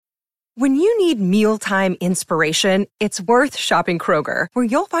When you need mealtime inspiration, it's worth shopping Kroger, where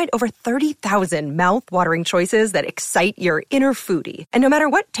you'll find over 30,000 mouth-watering choices that excite your inner foodie. And no matter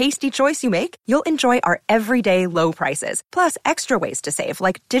what tasty choice you make, you'll enjoy our everyday low prices, plus extra ways to save,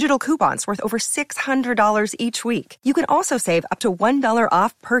 like digital coupons worth over $600 each week. You can also save up to $1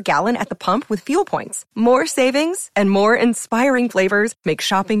 off per gallon at the pump with fuel points. More savings and more inspiring flavors make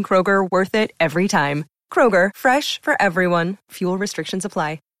shopping Kroger worth it every time. Kroger, fresh for everyone. Fuel restrictions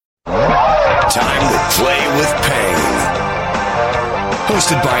apply. Time to play with pain.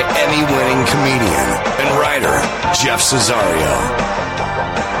 Hosted by Emmy-winning comedian and writer Jeff Cesario.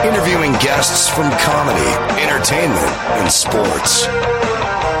 Interviewing guests from comedy, entertainment, and sports.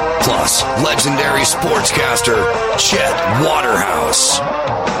 Plus, legendary sportscaster Chet Waterhouse.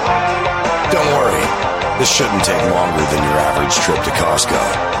 Don't worry, this shouldn't take longer than your average trip to Costco.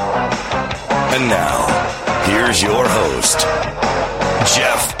 And now, here's your host,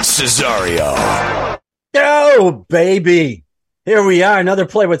 Jeff Cesario. Oh, baby. Here we are. Another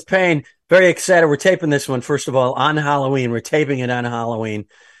Play with Pain. Very excited. We're taping this one, first of all, on Halloween. We're taping it on Halloween.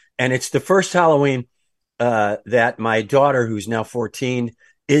 And it's the first Halloween that my daughter, who's now 14,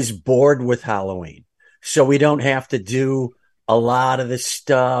 is bored with Halloween. So we don't have to do a lot of this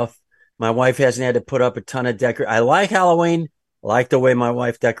stuff. My wife hasn't had to put up a ton of I like Halloween. I like the way my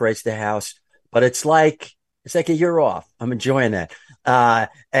wife decorates the house. But it's like a year off. I'm enjoying that.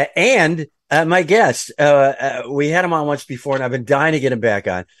 And my guest, we had him on once before, and I've been dying to get him back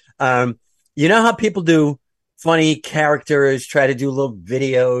on. You know how people do funny characters, try to do little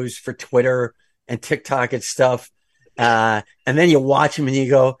videos for Twitter and TikTok and stuff, and then you watch them and you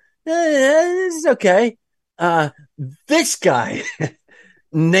go, this is okay. This guy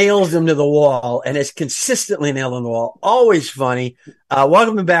nails them to the wall and is consistently nailing the wall. Always funny.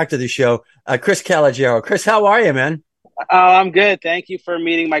 Welcome back to the show, Chris Calogero. Chris, how are you, man? Oh, I'm good. Thank you for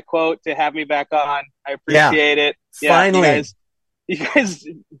meeting my quote to have me back on. I appreciate it. Yeah, finally. You guys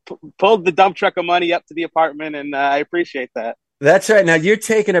pulled the dump truck of money up to the apartment, and I appreciate that. That's right. Now you're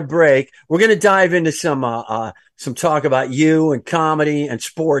taking a break. We're going to dive into some talk about you and comedy and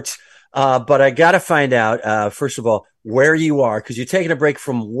sports. But I got to find out, first of all, where you are, because you're taking a break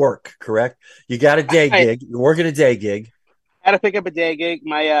from work, correct? You got a day gig. You're working a day gig. Had to pick up a day gig.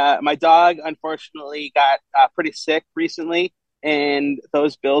 My dog unfortunately got pretty sick recently, and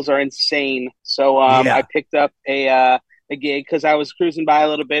those bills are insane. So I picked up a gig because I was cruising by a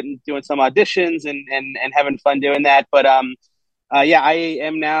little bit and doing some auditions and having fun doing that. But I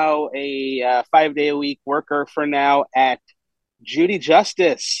am now a 5-day-a-week worker for now at Judy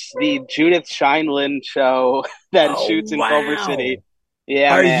Justice, the Judith Sheindlin show that shoots in Culver City.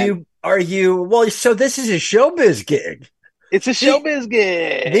 Yeah, Are you? Well, so this is a showbiz gig. It's a showbiz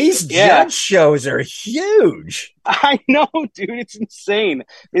gig. These judge shows are huge. I know, dude. It's insane.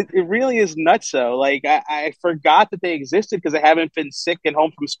 It really is nutso. Like, I forgot that they existed because I haven't been sick and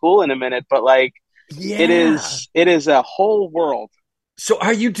home from school in a minute. But, like, it is a whole world. So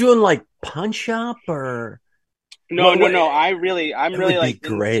are you doing, like, Punch Up or? No. I'm really like. It'd be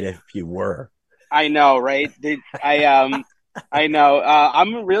great if you were. I know, right? I know.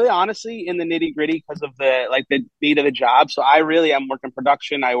 I'm really honestly in the nitty gritty because of the beat of the job. So I really am working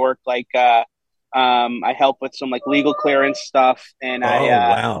production. I work I help with some like legal clearance stuff, and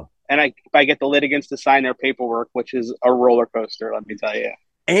wow. And I get the litigants to sign their paperwork, which is a roller coaster, let me tell you.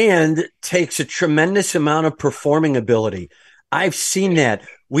 And takes a tremendous amount of performing ability. I've seen that.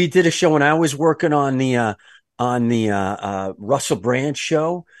 We did a show when I was working on the Russell Brand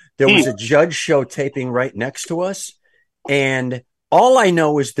show. There was a judge show taping right next to us. And all I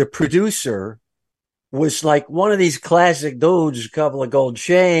know is the producer was like one of these classic dudes, a couple of gold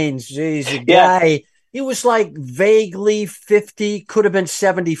chains. He's a guy. He was like vaguely 50, could have been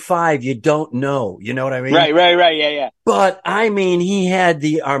 75. You don't know. You know what I mean? Right. Yeah. But I mean, he had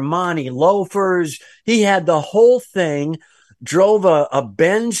the Armani loafers. He had the whole thing, drove a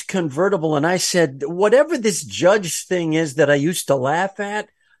Benz convertible. And I said, whatever this judge thing is that I used to laugh at,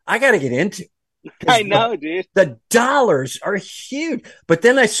 I got to get into. I know, dude. The dollars are huge. But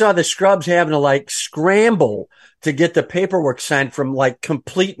then I saw the scrubs having to like scramble to get the paperwork signed from like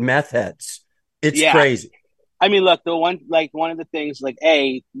complete meth heads. It's crazy. I mean, look, one of the things, like,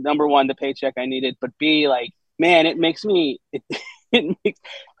 A, number one, the paycheck I needed, but B, like, man, it makes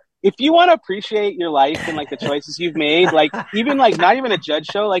if you want to appreciate your life and like the choices you've made, like even like not even a judge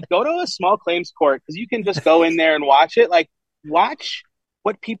show, like go to a small claims court because you can just go in there and watch it. Like watch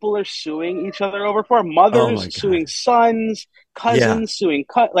what people are suing each other over for. Mothers suing sons, cousins suing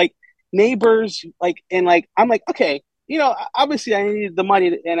like neighbors, like, and like I'm like, okay, obviously I needed the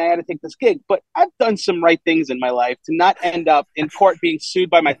money and I had to take this gig, but I've done some right things in my life to not end up in court being sued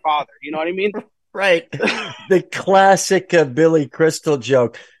by my father. You know what I mean? Right. The classic Billy Crystal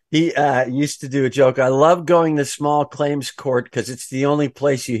joke. He used to do a joke. I love going to small claims court because it's the only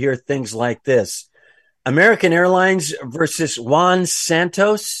place you hear things like this. American Airlines versus Juan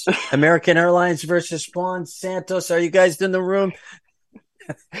Santos. American Airlines versus Juan Santos. Are you guys in the room?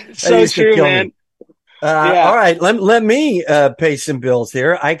 So true, man. All right. Let me pay some bills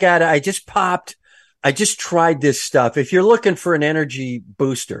here. I just tried this stuff. If you're looking for an energy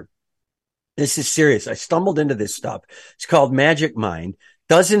booster, this is serious. I stumbled into this stuff. It's called Magic Mind.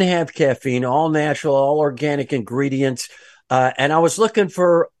 Doesn't have caffeine, all natural, all organic ingredients. And I was looking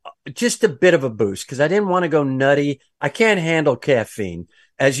for just a bit of a boost because I didn't want to go nutty. I can't handle caffeine.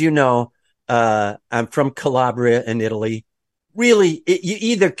 As you know, I'm from Calabria in Italy. Really, you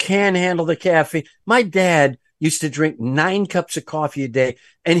either can handle the caffeine. My dad used to drink 9 cups of coffee a day,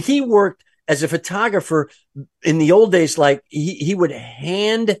 and he worked as a photographer in the old days. Like he would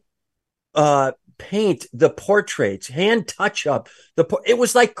hand paint the portraits, hand touch up it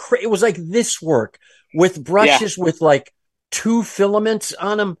was like this work with brushes with like 2 filaments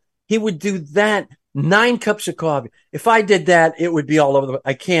on them. He would do that. 9 cups of coffee. If I did that, it would be all over the.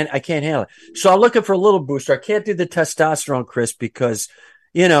 I can't handle it. So I'm looking for a little booster. I can't do the testosterone, Chris, because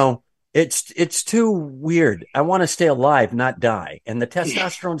it's too weird. I want to stay alive, not die, and the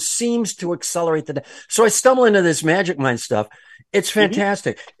testosterone seems to accelerate the. So I stumble into this Magic Mind stuff. It's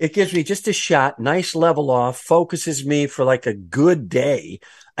fantastic. It gives me just a shot, nice level off, focuses me for like a good day.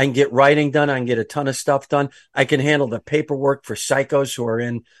 I can get writing done. I can get a ton of stuff done. I can handle the paperwork for psychos who are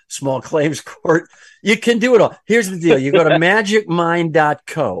in small claims court. You can do it all. Here's the deal. You go to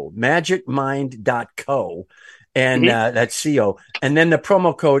magicmind.co, magicmind.co, and that's CO. And then the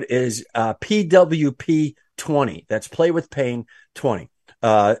promo code is PWP20. That's Play with Pain 20.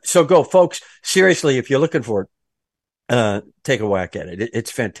 So go, folks. Seriously, if you're looking for it, take a whack at it.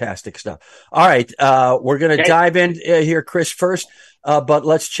 It's fantastic stuff. All right. We're going to dive in here, Chris, first. But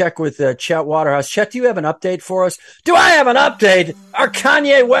let's check with Chet Waterhouse. Chet, do you have an update for us? Do I have an update? Are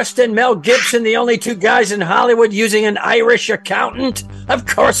Kanye West and Mel Gibson the only 2 guys in Hollywood using an Irish accountant? Of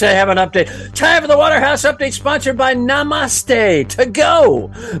course I have an update. Time for the Waterhouse Update, sponsored by Namaste To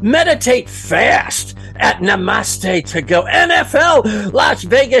Go. Meditate fast at Namaste To Go. NFL, Las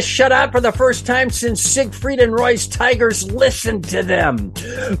Vegas shut out for the first time since Siegfried and Roy's Tigers listened to them.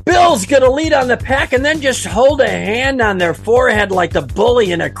 Bills get a lead on the Pack and then just hold a hand on their forehead like the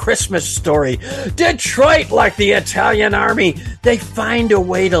bully in A Christmas Story. Detroit, like the Italian army, they find a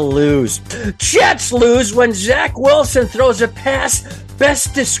way to lose. Jets lose when Zach Wilson throws a pass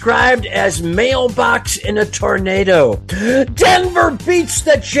best described as mailbox in a tornado. Denver beats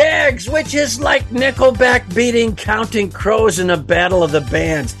the Jags, which is like Nickelback beating Counting Crows in a battle of the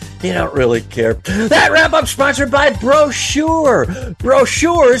bands. You don't really care. That wrap-up sponsored by Brochure.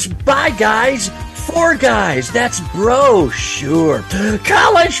 Brochures by guys for guys. That's Brochure.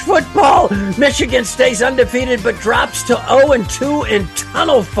 College football. Michigan stays undefeated but drops to 0-2 in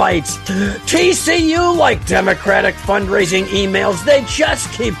tunnel fights. TCU, like Democratic fundraising emails, they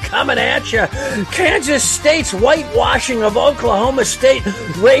just keep coming at you. Kansas State's whitewashing of Oklahoma State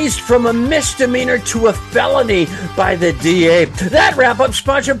raised from a misdemeanor to a felony by the DA. That wrap-up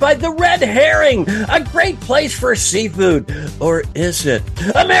sponsored by The Red Herring, a great place for seafood. Or is it?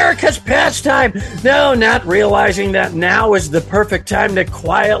 America's pastime. No, not realizing that now is the perfect time to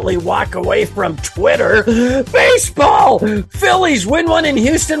quietly walk away from Twitter. Baseball! Phillies win one in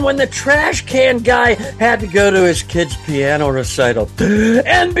Houston when the trash can guy had to go to his kid's piano recital.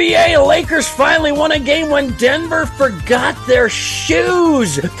 NBA, Lakers finally won a game when Denver forgot their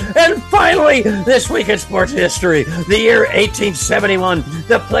shoes. And finally, this week in sports history, the year 1871,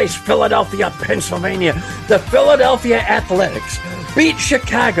 the place Philadelphia, Pennsylvania, the Philadelphia Athletics beat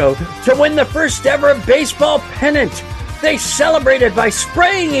Chicago to win the first ever baseball pennant. They celebrated by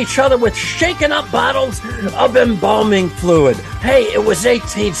spraying each other with shaken up bottles of embalming fluid. Hey, it was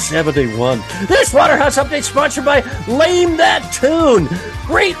 1871. This Waterhouse Update sponsored by Lame That Tune.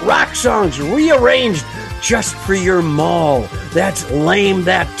 Great rock songs rearranged just for your mall. That's Lame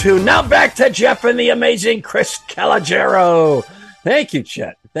That Tune. Now back to Jeff and the amazing Chris Calogero. Thank you,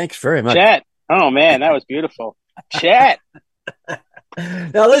 Chet. Thanks very much. Chet. Oh, man, that was beautiful. Chet.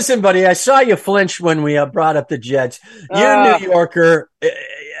 Now, listen, buddy, I saw you flinch when we brought up the Jets. You're a New Yorker,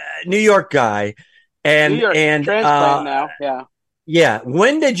 New York guy. And transplant now, yeah. Yeah.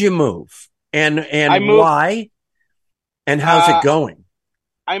 When did you move? And I moved, why? And how's it going?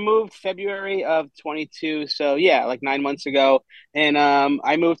 I moved February of 22, so yeah, like 9 months ago. And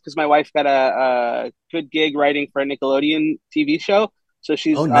I moved because my wife got a good gig writing for a Nickelodeon TV show. So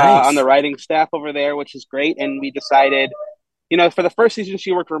she's Oh, on the nice. writing staff over there, which is great. And we decided, for the first season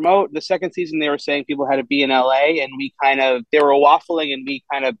she worked remote. The second season they were saying people had to be in LA, and they were waffling, and we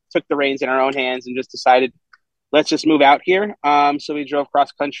kind of took the reins in our own hands and just decided, let's just move out here. So we drove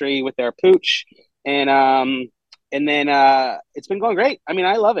cross country with their pooch, and then it's been going great. I mean,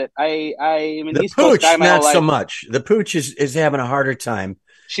 I love it. I am an The East Coast guy pooch, my not whole so life. much. The pooch is having a harder time.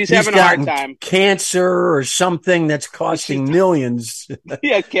 She's He's having a hard gotten time. cancer or something that's costing millions.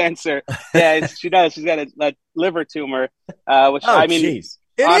 Yeah, cancer. Yeah, she does. She's got a liver tumor, which Oh, I mean, jeez.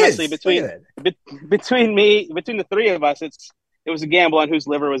 It honestly, is. Look at it. between the three of us, it was a gamble on whose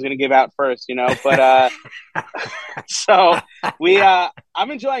liver was going to give out first, But so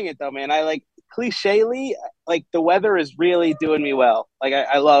I'm enjoying it though, man. I like clichély, like the weather is really doing me well. Like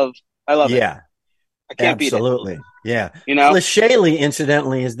I love it. Yeah, I can't beat it. absolutely. Yeah. You know? Cliché,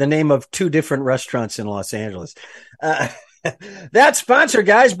 incidentally, is the name of two different restaurants in Los Angeles. That's sponsored,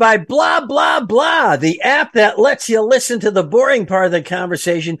 guys, by Blah, Blah, Blah, the app that lets you listen to the boring part of the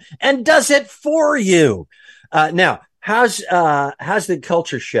conversation and does it for you. Now, how's the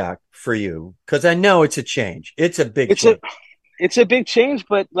culture shock for you? Because I know it's a change. It's a big change. It's a big change,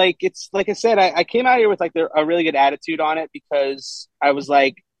 but like it's like I said, I came out here with like a really good attitude on it, because I was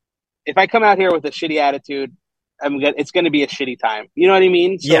like, if I come out here with a shitty attitude, it's going to be a shitty time. You know what I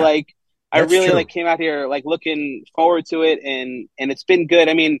mean? So Yeah, like, I really true. like came out here like looking forward to it, and it's been good.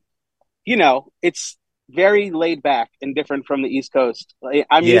 I mean, it's very laid back and different from the East Coast. Like,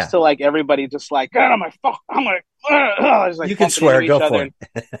 I'm used to like everybody just like, God, I'm like, just like you can swear, go for it.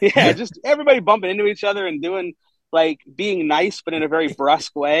 Yeah, just everybody bumping into each other and doing like being nice, but in a very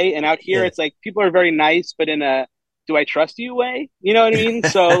brusque way. And out here, it's like people are very nice, but in a "do I trust you" way. You know what I mean?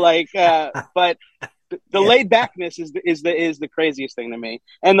 So like, but the laid backness is the craziest thing to me,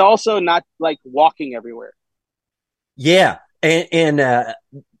 and also not like walking everywhere. Yeah, and the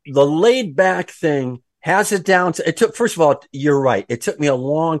laid back thing has it down to. It took, first of all, you're right. It took me a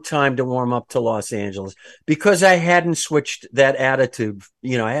long time to warm up to Los Angeles because I hadn't switched that attitude.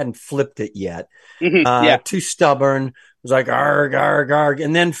 I hadn't flipped it yet. Mm-hmm. Too stubborn. It was like arg, arg, arg,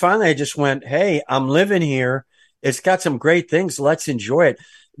 and then finally I just went, "Hey, I'm living here. It's got some great things. Let's enjoy it."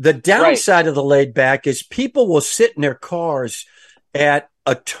 The downside of the laid back is people will sit in their cars at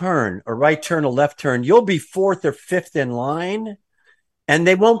a turn, a right turn, a left turn. You'll be fourth or fifth in line and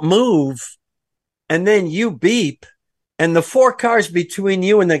they won't move. And then you beep, and the four cars between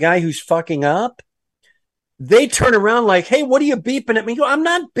you and the guy who's fucking up, they turn around like, "Hey, what are you beeping at me?" I'm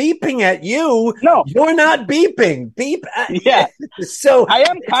not beeping at you. No, you're not beeping. Beep. Yeah. So I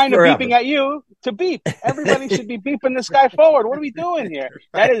am kind of beeping at you to beep. Everybody should be beeping this guy forward. What are we doing here?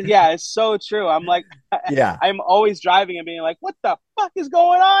 That is, it's so true. I'm like, I'm always driving and being like, what the fuck is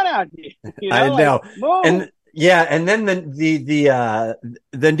going on out here? I know. Like, move. And yeah, and then the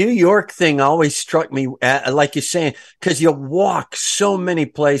New York thing always struck me, like you're saying, because you walk so many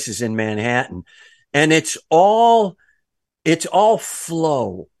places in Manhattan, and it's all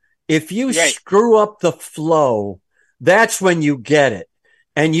flow. If you screw up the flow, that's when you get it.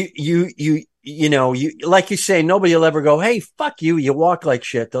 And you like you say, nobody will ever go, "Hey, fuck you. You walk like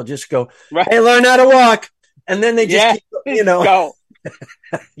shit." They'll just go, "Hey, learn how to walk," and then they just go.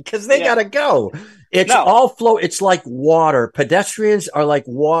 Because they gotta go. It's all flow. It's like water. Pedestrians are like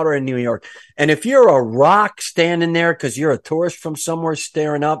water in New York. And if you're a rock standing there because you're a tourist from somewhere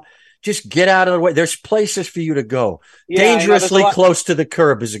staring up, just get out of the way. There's places for you to go. Dangerously close to the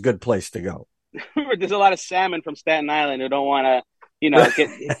curb is a good place to go. There's a lot of salmon from Staten Island who don't want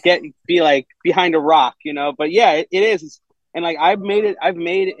to, be like behind a rock, But yeah, it is. And like I've made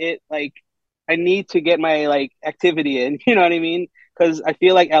it like I need to get my like activity in. You know what I mean? Because I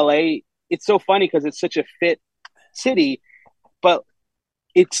feel like LA. It's so funny because it's such a fit city, but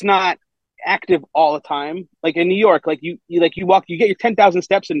it's not active all the time. Like in New York, like you walk, you get your 10,000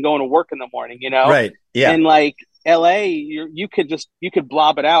 steps in going to work in the morning, Right. Yeah. And like LA, you could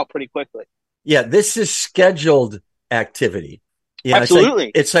blob it out pretty quickly. Yeah. This is scheduled activity. Yeah.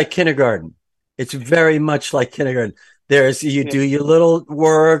 Absolutely. It's like kindergarten. It's very much like kindergarten. You do your little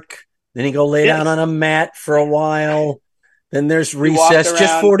work, then you go lay down on a mat for a while. Then there's recess,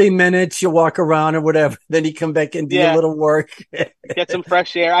 just 40 minutes. You walk around or whatever. Then you come back and do a little work. Get some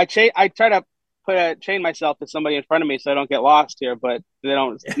fresh air. I try to chain myself to somebody in front of me so I don't get lost here, but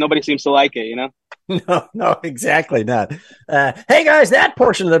nobody seems to like it, No, exactly not. Hey guys, that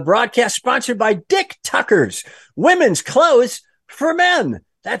portion of the broadcast sponsored by Dick Tucker's women's clothes for men.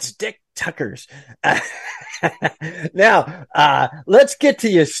 That's Dick Tuckers. Now, let's get to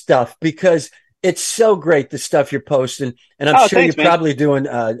your stuff because it's so great, the stuff you're posting. And I'm sure thanks, you're man. probably doing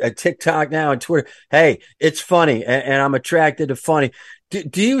a TikTok now and Twitter. Hey, it's funny, and I'm attracted to funny.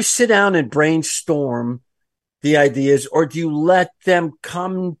 Do you sit down and brainstorm the ideas, or do you let them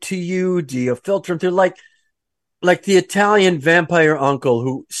come to you? Do you filter them through like the Italian vampire uncle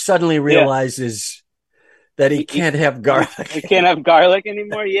who suddenly realizes that he can't have garlic? He can't have garlic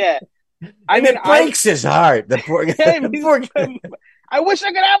anymore? Yeah. It breaks his heart. The poor guy. I wish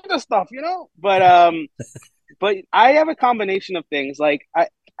I could have this stuff, But I have a combination of things. Like I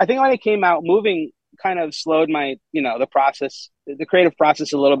think when it came out, moving kind of slowed my, the process, the creative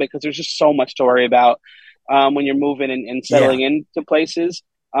process a little bit because there's just so much to worry about when you're moving and settling into places.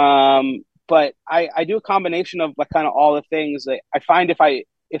 But I do a combination of like kind of all the things. That I find if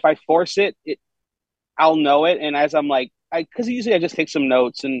I force it, I'll know it. And as I'm like, because usually I just take some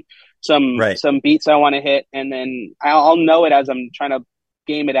notes and some beats I want to hit, and then I'll know it as I'm trying to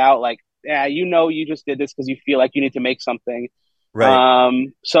game it out. Like, yeah, you just did this because you feel like you need to make something. Right.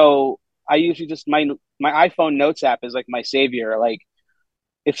 So I usually just my iPhone notes app is like my savior. Like,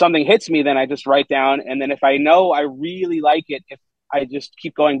 if something hits me, then I just write down, and then if I know I really like it, if I just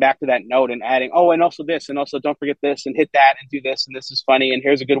keep going back to that note and adding, oh, and also this, and also don't forget this, and hit that, and do this, and this is funny, and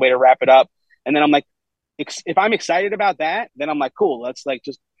here's a good way to wrap it up. And then I'm like, if I'm excited about that, then I'm like, cool, let's like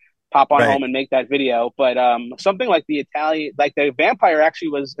just pop on home and make that video. But something like the vampire actually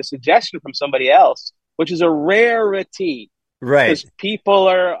was a suggestion from somebody else, which is a rarity. Right. Because people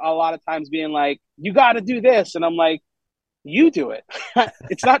are a lot of times being like, you got to do this. And I'm like, you do it.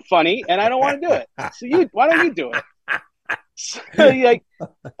 It's not funny, and I don't want to do it. So why don't you do it? So, like,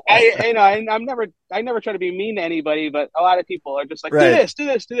 I never try to be mean to anybody, but a lot of people are just like,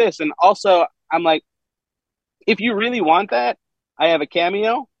 do this. And also I'm like, if you really want that, I have a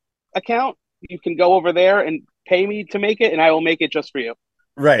Cameo account. You can go over there and pay me to make it, and I will make it just for you.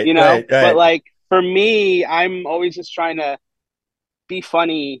 Right. Right. But like for me, I'm always just trying to be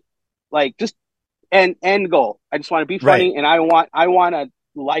funny, like just end goal. I just want to be funny, and I want to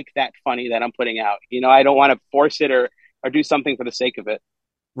like that funny that I'm putting out. I don't want to force it or do something for the sake of it.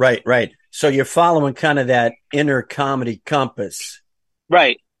 Right. Right. So you're following kind of that inner comedy compass.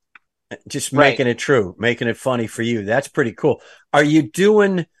 Right. Just making it true, making it funny for you. That's pretty cool. Are you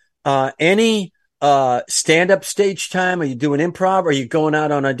doing any stand-up stage time? Are you doing improv? Are you going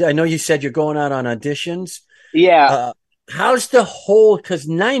out on I know you said you're going out on auditions. Yeah. How's the whole, because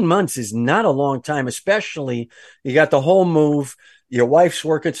 9 months is not a long time, especially you got the whole move. Your wife's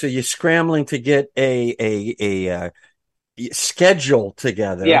working, so you're scrambling to get a schedule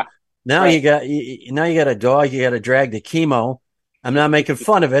together. Yeah. Now you got a dog. You got to drag to chemo. I'm not making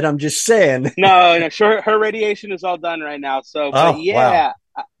fun of it. I'm just saying. No, sure. Her radiation is all done right now. So, wow.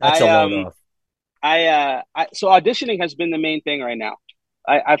 That's a load off. So auditioning has been the main thing right now.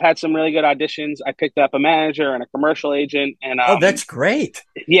 I've had some really good auditions. I picked up a manager and a commercial agent, and that's great.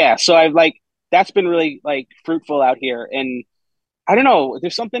 Yeah, so that's been really like fruitful out here, and I don't know.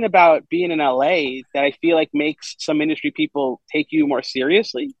 There's something about being in LA that I feel like makes some industry people take you more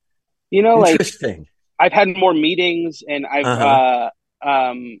seriously. Interesting. I've had more meetings, and I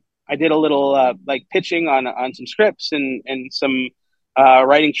did a little like pitching on some scripts and some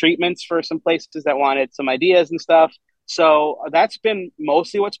writing treatments for some places that wanted some ideas and stuff. So that's been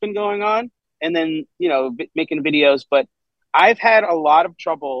mostly what's been going on, and then making videos. But I've had a lot of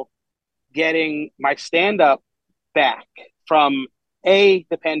trouble getting my stand up back from A,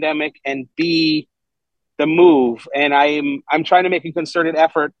 the pandemic, and B, the move. And I'm trying to make a concerted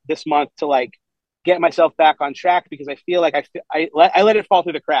effort this month to like get myself back on track, because I feel like I let it fall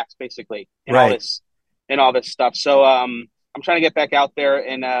through the cracks basically in all this stuff. So I'm trying to get back out there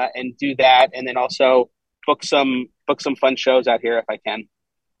and do that, and then also book some fun shows out here if I can.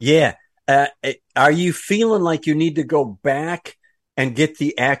 Yeah. Are you feeling like you need to go back and get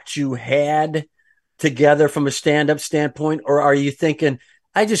the act you had together from a stand-up standpoint, or are you thinking,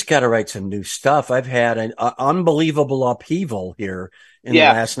 I just got to write some new stuff? I've had an unbelievable upheaval here in the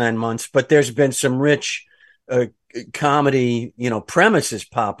last 9 months, but there's been some rich comedy, premises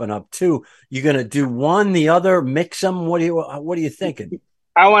popping up too. You're going to do one, the other, mix them. What are you thinking?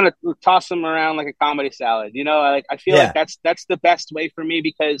 I want to toss them around like a comedy salad. I feel like that's the best way for me,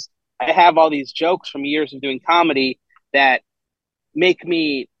 because I have all these jokes from years of doing comedy that make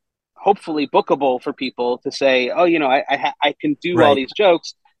me hopefully bookable for people to say, oh, I can do all these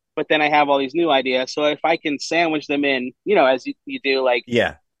jokes, but then I have all these new ideas. So if I can sandwich them in, as you do, like,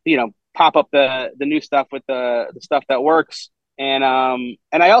 pop up the new stuff with the stuff that works. And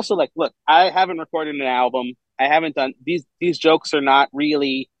I also look, I haven't recorded an album. I haven't done these jokes are not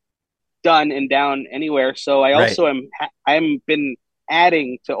really done and down anywhere. So I also I'm been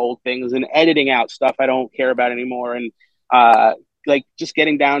adding to old things and editing out stuff I don't care about anymore, and like just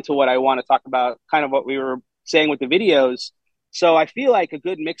getting down to what I want to talk about, kind of what we were saying with the videos. So I feel like a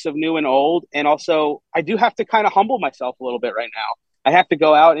good mix of new and old, and also I do have to kind of humble myself a little bit right now. I have to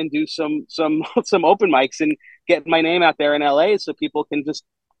go out and do some some open mics and get my name out there in LA so people can just,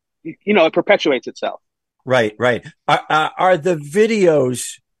 it perpetuates itself. Right. Are the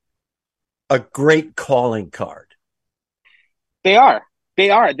videos a great calling card? They are.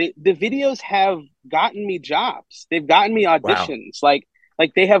 The videos have gotten me jobs. They've gotten me auditions. Wow.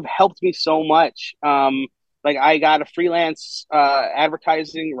 Like they have helped me so much. Like I got a freelance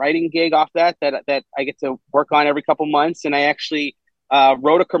advertising writing gig off that I get to work on every couple months, and I actually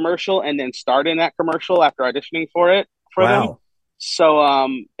wrote a commercial and then starred in that commercial after auditioning for them. So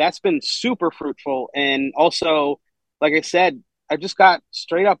that's been super fruitful. And also, like I said, I just got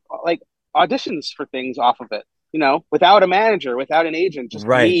straight up like auditions for things off of it, without a manager, without an agent, just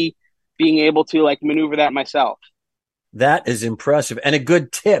me being able to like maneuver that myself. That is impressive. And a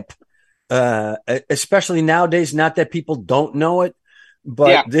good tip, especially nowadays, not that people don't know it,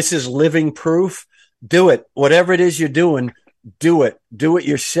 but this is living proof. Do it. Whatever it is you're doing, do it. Do it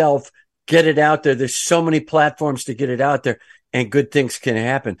yourself. Get it out there. There's so many platforms to get it out there, and good things can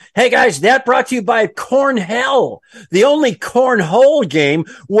happen. Hey, guys, that brought to you by Cornhell, the only cornhole game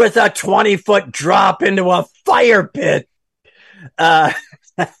with a 20-foot drop into a fire pit. I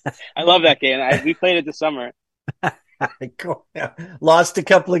love that game. We played it this summer. Lost a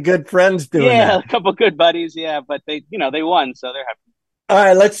couple of good friends doing that. Yeah, a couple of good buddies, but they won, so they're happy. All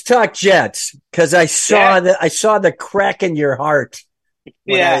right, let's talk Jets, because I saw the crack in your heart.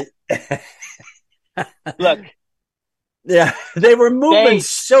 Yeah. Look. Yeah, they were moving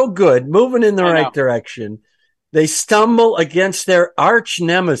so good, moving in the right direction. They stumble against their arch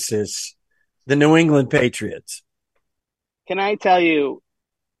nemesis, the New England Patriots. Can I tell you,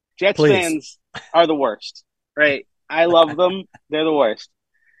 Jets fans are the worst, right? I love them. They're the worst.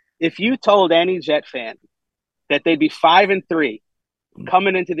 If you told any Jet fan that they'd be 5-3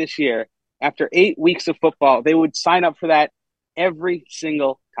 coming into this year after 8 weeks of football, they would sign up for that every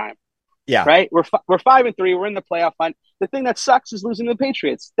single time. Yeah. Right? We're 5-3. We're in the playoff hunt. The thing that sucks is losing to the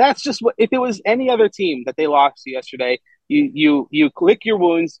Patriots. That's just what, if it was any other team that they lost to yesterday, you lick your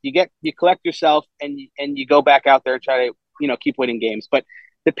wounds, you collect yourself, and you go back out there and try to, keep winning games. But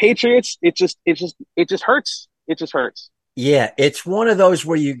the Patriots, it just hurts. It just hurts. Yeah. It's one of those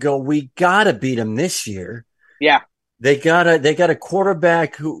where you go, we gotta beat them this year. Yeah. They got a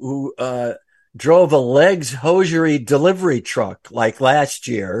quarterback who drove a legs hosiery delivery truck like last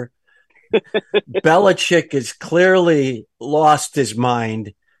year. Belichick has clearly lost his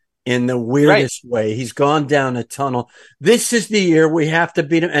mind in the weirdest way. He's gone down a tunnel. This is the year we have to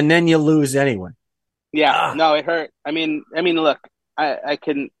beat him, and then you lose anyway. Yeah, no, it hurt. I mean, look, I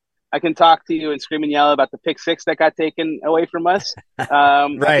can talk to you and scream and yell about the pick six that got taken away from us. I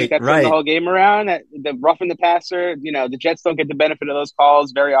think that turned the whole game around. The roughing the passer, the Jets don't get the benefit of those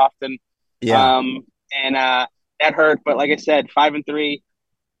calls very often. Yeah, and that hurt. But like I said, 5-3.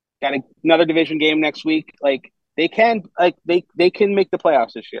 Got another division game next week. Like they can make the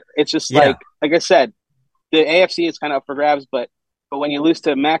playoffs this year. It's just like I said, the AFC is kind of up for grabs. But when you lose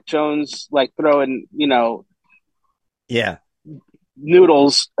to Mac Jones, like throwing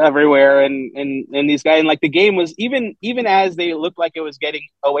noodles everywhere, and these guys, and like the game was even as they looked like it was getting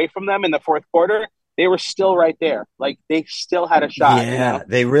away from them in the fourth quarter, they were still right there. Like they still had a shot. Yeah,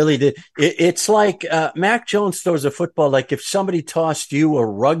 they really did. It's like Mac Jones throws a football like if somebody tossed you a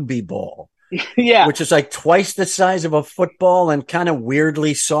rugby ball, which is like twice the size of a football and kind of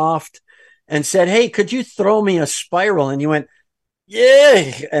weirdly soft, and said, "Hey, could you throw me a spiral?" And you went,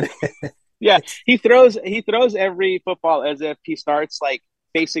 "Yeah." And yeah, he throws every football as if he starts like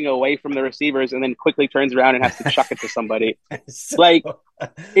facing away from the receivers and then quickly turns around and has to chuck it to somebody. It's like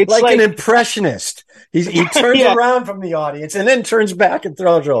an impressionist. He turns around from the audience and then turns back and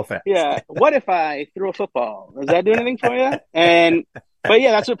throws real fast. Yeah. What if I threw a football? Does that do anything for you? But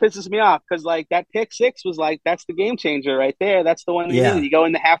yeah, that's what pisses me off, because like that pick six was like, that's the game changer right there. That's the one you need. You go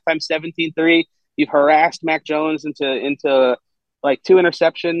into halftime 17-3. You've harassed Mac Jones into like 2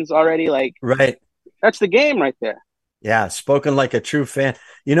 interceptions already. Like, that's the game right there. Yeah, spoken like a true fan.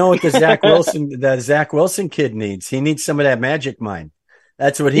 You know what the Zach Wilson kid needs? He needs some of that magic mind.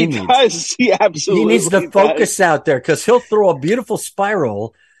 That's what he needs. Does. He absolutely needs the focus out there, because he'll throw a beautiful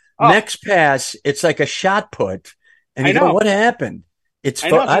spiral. Next pass, it's like a shot put. And you go, what happened?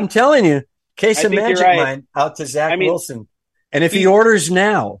 I'm telling you, case of magic mind out to Zach Wilson. And if he orders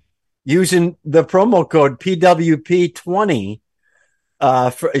now using the promo code PWP20,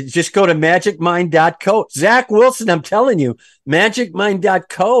 Just go to magicmind.co. Zach Wilson, I'm telling you,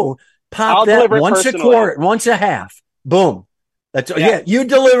 magicmind.co. Pop that once a quarter, once a half. Boom. You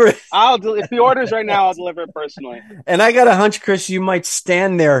deliver it. If he orders right now, I'll deliver it personally. And I got a hunch, Chris, you might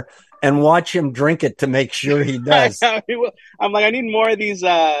stand there and watch him drink it to make sure he does. I'm like, I need more of these,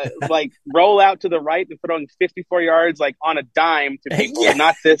 like roll out to the right and throwing 54 yards, like on a dime to people.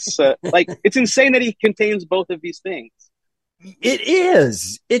 Not this, like it's insane that he contains both of these things. It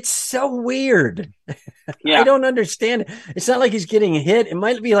is. It's so weird. Yeah. I don't understand it. It's not like he's getting hit. It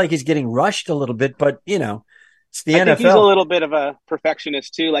might be like he's getting rushed a little bit, but it's the NFL. I think he's a little bit of a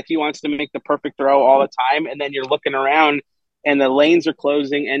perfectionist too. Like he wants to make the perfect throw all the time. And then you're looking around and the lanes are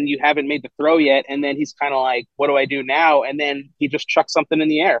closing and you haven't made the throw yet. And then he's kind of like, what do I do now? And then he just chucks something in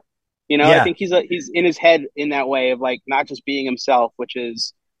the air. I think he's in his head in that way of like, not just being himself, which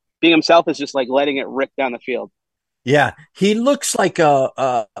is being himself is just like letting it rip down the field. Yeah, he looks like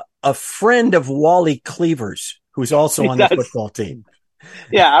a friend of Wally Cleaver's, who's also on the football team.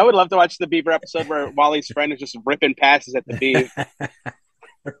 Yeah, I would love to watch the Beaver episode where Wally's friend is just ripping passes at the Beaver.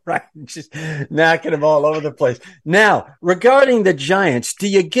 Right, just knocking them all over the place. Now, regarding the Giants, do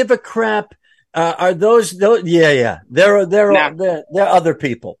you give a crap? Are those? Yeah. They're other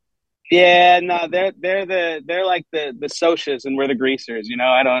people. Yeah, no, they're like the socias and we're the greasers.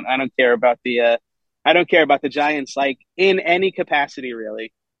 I don't care about the. I don't care about the Giants, like in any capacity,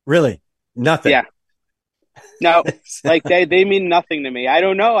 really. Really? Nothing. Yeah. No, like they mean nothing to me. I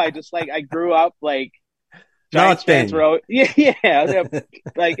don't know. I just I grew up like Giants fans were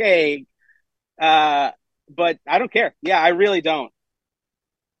like, hey, but I don't care. Yeah, I really don't.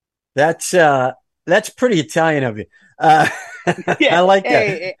 That's pretty Italian of you. I like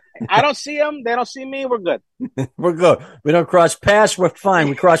that. I don't see them. They don't see me. We're good. We're good. We don't cross paths. We're fine.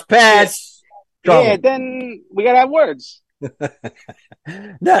 We cross paths. Yeah, then we gotta have words.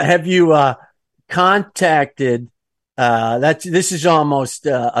 Now, have you contacted? This is almost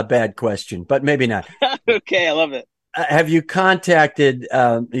a bad question, but maybe not. Okay, I love it. Have you contacted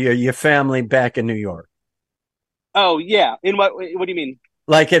your family back in New York? Oh yeah. In what do you mean?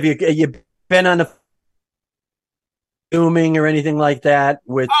 Like, have you been on the Zooming or anything like that?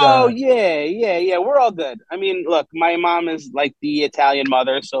 With yeah. We're all good. I mean, look, my mom is like the Italian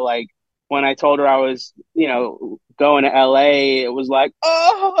mother, so like. When I told her I was, going to LA, it was like,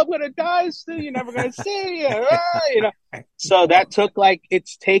 oh, I'm going to die soon. You're never going to see you. So that took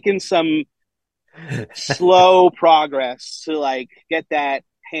it's taken some slow progress to get that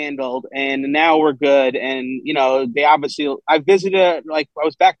handled. And now we're good. And, they obviously, I visited, I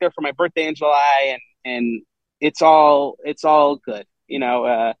was back there for my birthday in July and it's all good. It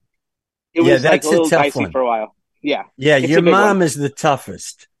was a little dicey for a while. Yeah. Yeah. Your mom is the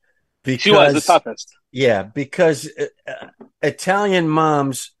toughest. Because, she was the toughest. Yeah, because Italian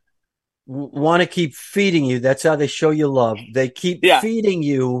moms want to keep feeding you. That's how they show you love. They keep feeding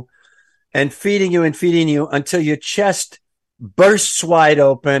you and feeding you and feeding you until your chest bursts wide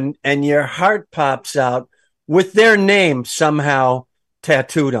open and your heart pops out with their name somehow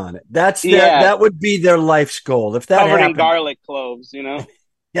tattooed on it. That would be their life's goal. If that covered happened, in garlic cloves,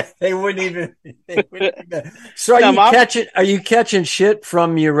 Yeah, they wouldn't even. So are you catching shit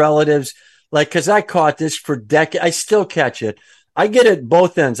from your relatives? Because I caught this for decades. I still catch it. I get it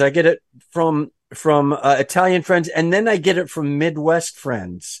both ends. I get it from Italian friends, and then I get it from Midwest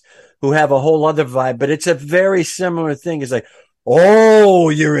friends who have a whole other vibe. But it's a very similar thing. It's like, oh,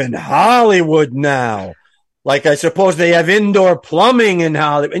 you're in Hollywood now. I suppose they have indoor plumbing in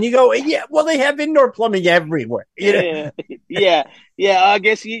Hollywood. And you go, yeah, well, they have indoor plumbing everywhere. Yeah. I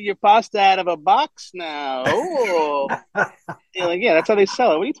guess you eat your pasta out of a box now. Oh, that's how they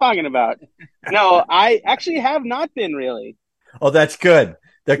sell it. What are you talking about? No, I actually have not been really. Oh, that's good.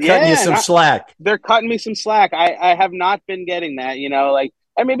 They're cutting you some slack. They're cutting me some slack. I have not been getting that,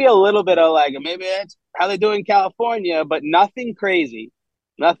 and maybe a little bit of maybe that's how they do in California, but nothing crazy.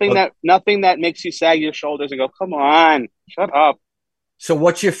 Nothing that makes you sag your shoulders and go, come on, shut up. So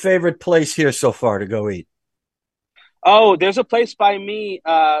what's your favorite place here so far to go eat? Oh, there's a place by me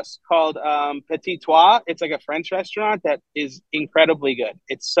called Petit Trois. It's like a French restaurant that is incredibly good.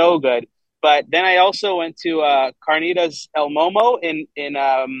 It's so good. But then I also went to Carnitas El Momo in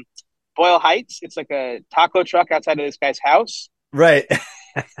Boyle Heights. It's like a taco truck outside of this guy's house. Right.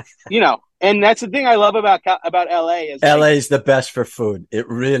 And that's the thing I love about LA is LA is the best for food. It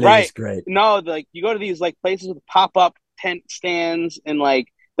really is great. No, you go to these places with pop-up tent stands and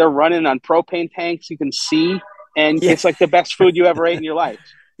they're running on propane tanks you can see, and it's the best food you ever ate in your life.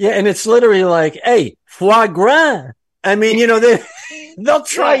 Yeah, and it's literally hey, foie gras. I mean, They'll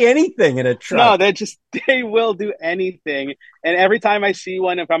try anything in a truck. No, they will do anything. And every time I see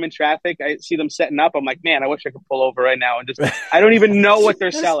one, if I'm in traffic, I see them setting up. I'm like, man, I wish I could pull over right now and I don't even know what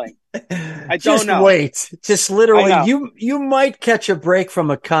they're selling. I don't know. Wait. Just literally, you might catch a break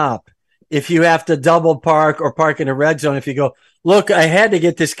from a cop if you have to double park or park in a red zone. If you go, look, I had to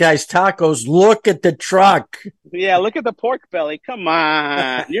get this guy's tacos. Look at the truck. Yeah, look at the pork belly. Come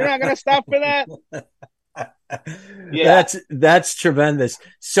on. You're not going to stop for that? Yeah. That's tremendous.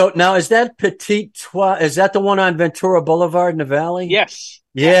 So now, is that Petit Trois? Is that the one on Ventura Boulevard in the Valley? Yes.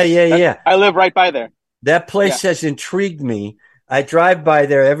 Yeah. I live right by there. That place has intrigued me. I drive by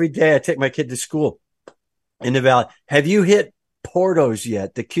there every day. I take my kid to school in the Valley. Have you hit Porto's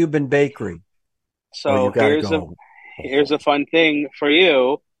yet? The Cuban bakery. So here's a fun thing for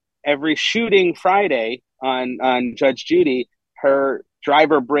you. Every shooting Friday on Judge Judy, her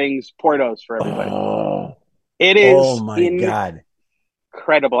driver brings Porto's for everybody. Oh. It is God.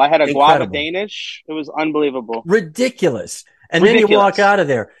 Incredible. I had a guava Danish. It was unbelievable. Ridiculous. And then you walk out of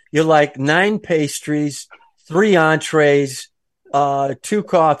there. You're like 9 pastries, 3 entrees, 2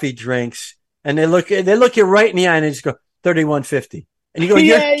 coffee drinks, and they look you right in the eye and they just go $31.50. And you go,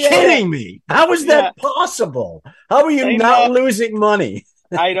 you're kidding me. How is that possible? How are you not losing money?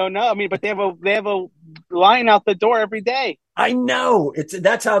 I don't know. I mean, but they have a line out the door every day. I know.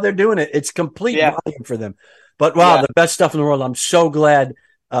 That's how they're doing it. It's complete volume for them. But wow, the best stuff in the world. I'm so glad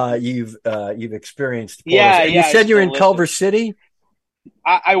you've experienced. You said you're in Culver City?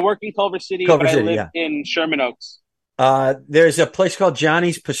 I work in Culver City, but I live in Sherman Oaks. There's a place called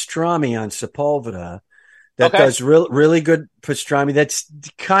Johnny's Pastrami on Sepulveda that does really good pastrami. That's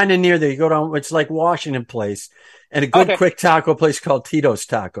kind of near there. You go down, it's like Washington Place, and a good quick taco place called Tito's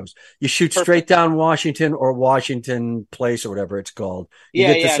Tacos. You shoot straight down Washington or Washington Place or whatever it's called. You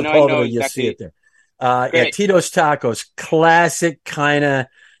get to Sepulveda, you'll see it there. Tito's Tacos, classic kind of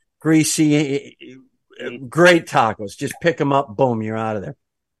greasy, great tacos. Just pick them up, boom, you're out of there.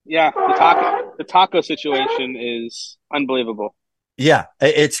 Yeah, the taco situation is unbelievable. Yeah,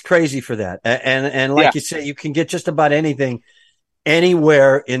 it's crazy for that. And like you say, you can get just about anything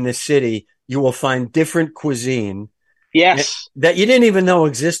anywhere in the city. You will find different cuisine. Yes. That you didn't even know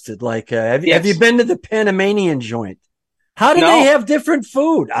existed. Like, have you been to the Panamanian joint? How do they have different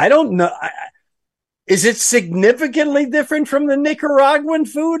food? I don't know. Is it significantly different from the Nicaraguan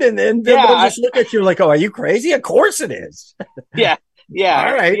food? And then they'll just look at you like, oh, are you crazy? Of course it is. Yeah.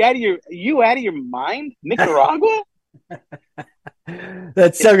 All right. You out of your mind? Nicaragua?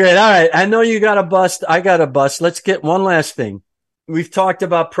 That's so great. All right. I know you got a bust. I got a bust. Let's get one last thing. We've talked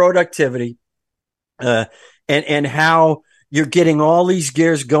about productivity, and how you're getting all these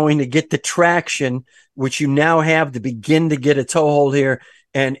gears going to get the traction, which you now have to begin to get a toehold here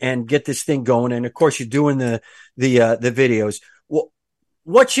and get this thing going. And of course, you're doing the videos. Well,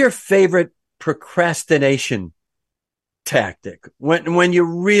 what's your favorite procrastination tactic when you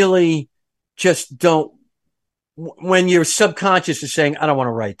really just don't? When your subconscious is saying, I don't want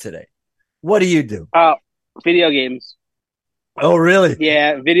to write today, what do you do? Video games. Oh, really?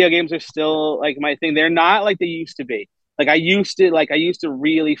 Yeah. Video games are still like my thing. They're not like they used to be. I used to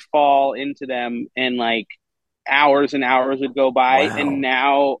really fall into them, and like hours and hours would go by. Wow. And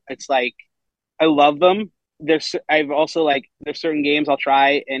now it's like, I love them. There's certain games I'll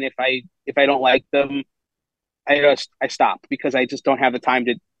try. And if I don't like them, I stop, because I just don't have the time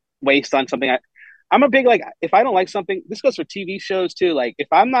to waste on something. I'm a big, if I don't like something, this goes for TV shows too. Like, if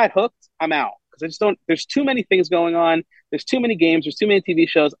I'm not hooked, I'm out, because I just don't. There's too many things going on. There's too many games. There's too many TV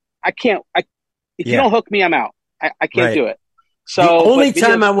shows. If you don't hook me, I'm out. I can't do it. So the only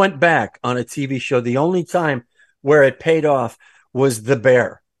time I went back on a TV show, the only time where it paid off was The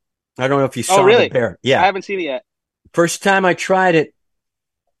Bear. I don't know if you saw The Bear. Yeah, I haven't seen it yet. First time I tried it,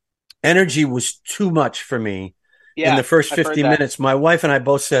 energy was too much for me. In the first 50 minutes, my wife and I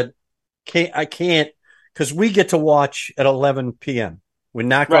both said, I can't, because we get to watch at 11 p.m. We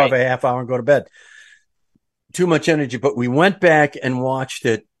knock off a half hour and go to bed. Too much energy, but we went back and watched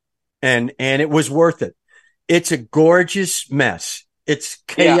it, and it was worth it. It's a gorgeous mess. It's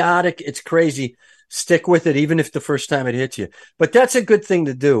chaotic. It's crazy. Stick with it, even if the first time it hits you. But that's a good thing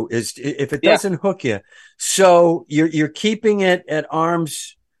to do, is if it doesn't hook you. So you're keeping it at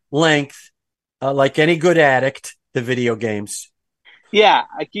arm's length, like any good addict, the video games. Yeah,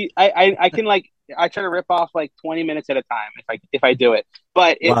 I try to rip off 20 minutes at a time if I do it.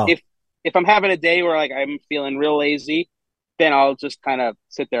 But if I'm having a day where I'm feeling real lazy, then I'll just kind of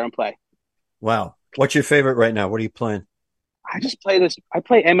sit there and play. Wow. What's your favorite right now? What are you playing? I just play I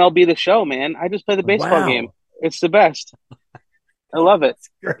play MLB The Show, man. I just play the baseball game. It's the best. I love it.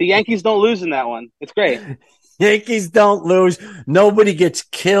 The Yankees don't lose in that one. It's great. Yankees don't lose. Nobody gets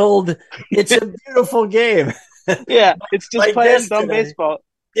killed. It's a beautiful game. Yeah, it's just playing dumb baseball.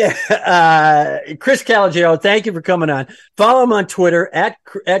 Yeah. Chris Calogero, thank you for coming on. Follow him on Twitter at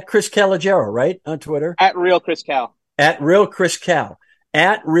Chris Calogero, right? On Twitter. At Real Chris Cal. At Real Chris Cal.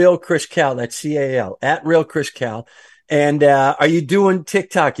 At Real Chris Cal. That's CAL. At Real Chris Cal. And are you doing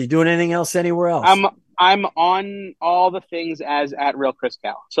TikTok? You doing anything else anywhere else? I'm on all the things as at Real Chris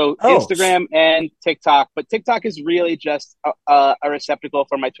Cal. So Instagram and TikTok, but TikTok is really just a receptacle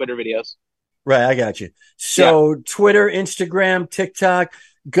for my Twitter videos. Right, I got you. So Twitter, Instagram, TikTok,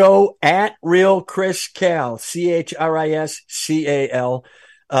 go at Real Chris Cal, CHRISCAL.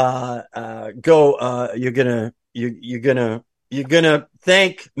 Go. You're gonna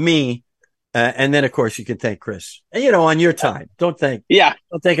thank me. And then, of course, you can thank Chris, on your time. Don't thank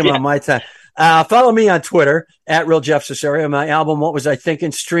him on my time. Follow me on Twitter at Real Jeff Cesario. My album, What Was I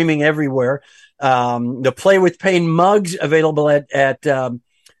Thinking? Streaming everywhere. The Play with Pain mugs available at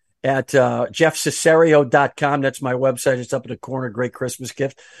jeffcesario.com. That's my website. It's up in the corner. Great Christmas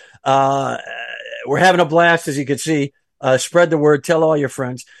gift. We're having a blast, as you can see. Spread the word. Tell all your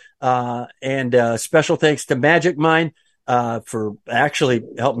friends. And special thanks to Magic Mind for actually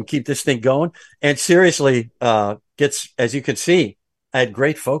helping keep this thing going. And seriously, as you can see, I had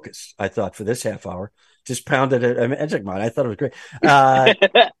great focus, I thought, for this half hour. Just pounded it. Magic Mind. I thought it was great.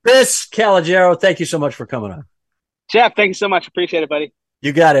 Chris Calogero, thank you so much for coming on. Jeff, thank you so much. Appreciate it, buddy.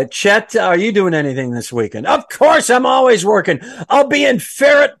 You got it. Chet, are you doing anything this weekend? Of course, I'm always working. I'll be in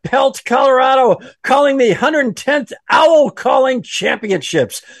Ferret Pelt, Colorado, calling the 110th Owl Calling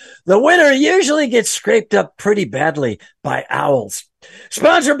Championships. The winner usually gets scraped up pretty badly by owls.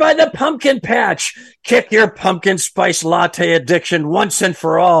 Sponsored by the Pumpkin Patch. Kick your pumpkin spice latte addiction once and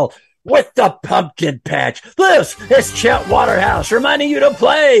for all with the Pumpkin Patch. This is Chet Waterhouse reminding you to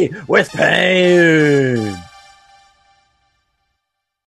play with pain.